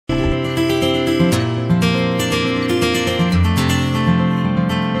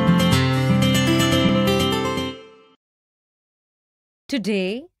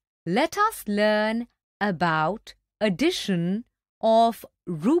Today, let us learn about addition of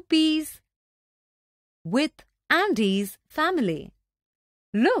rupees with Andy's family.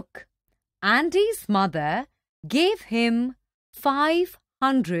 Look, Andy's mother gave him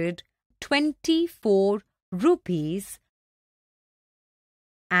 524 rupees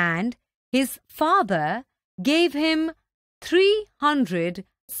and his father gave him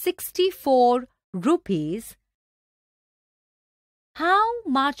 364 rupees. How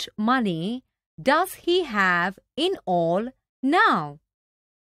much money does he have in all now?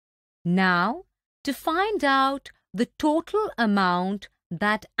 Now, to find out the total amount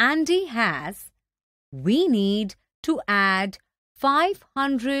that Andy has, we need to add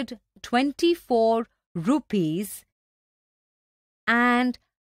 524 rupees and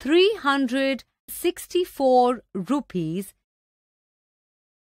 364 rupees.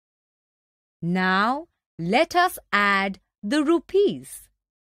 Now, let us add the rupees.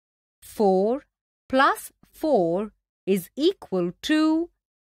 4 plus 4 is equal to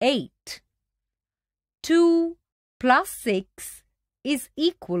 8. 2 plus 6 is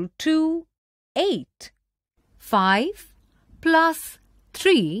equal to 8. 5 plus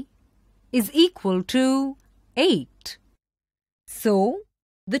 3 is equal to 8. So,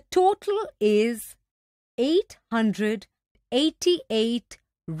 the total is 888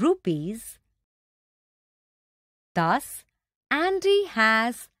 rupees. Thus, Andy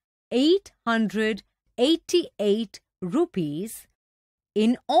has 888 rupees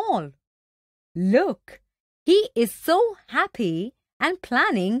in all. Look, he is so happy and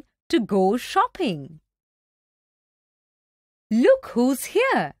planning to go shopping. Look who's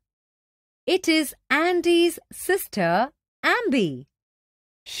here. It is Andy's sister, Amby.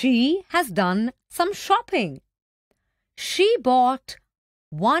 She has done some shopping. She bought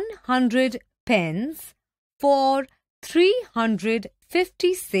 100 pens for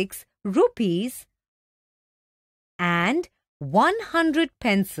 356 rupees and 100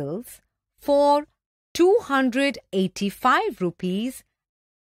 pencils for 285 rupees.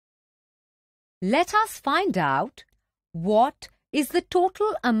 Let us find out what is the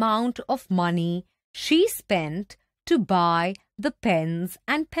total amount of money she spent to buy the pens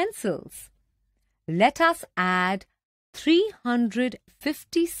and pencils. Let us add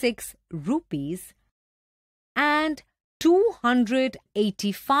 356 rupees and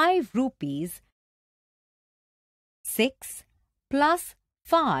 285 rupees. 6 plus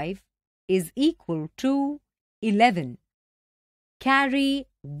 5 is equal to 11. Carry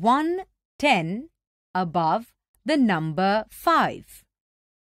 1 10 above the number 5.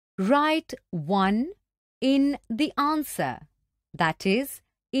 Write 1 in the answer, that is,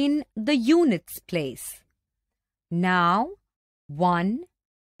 in the units place. Now, 1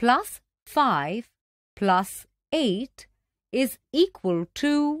 plus 5 plus 8 is equal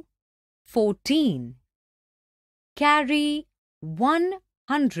to 14. Carry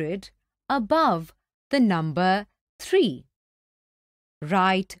 100 above the number 3.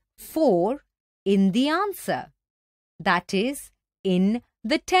 Write 4 in the answer, that is, in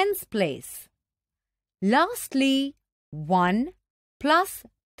the tens place. Lastly, 1 plus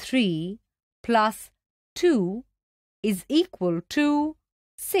 3 plus 2 is equal to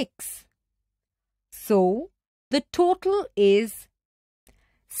 6. So, the total is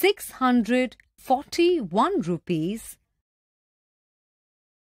 641 rupees.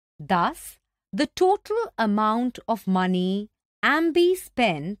 Thus, the total amount of money Amby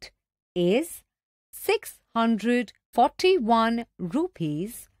spent is 641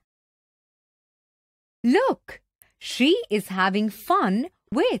 rupees. Look, she is having fun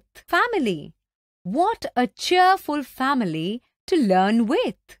with family. What a cheerful family to learn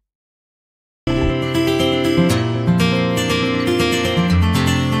with!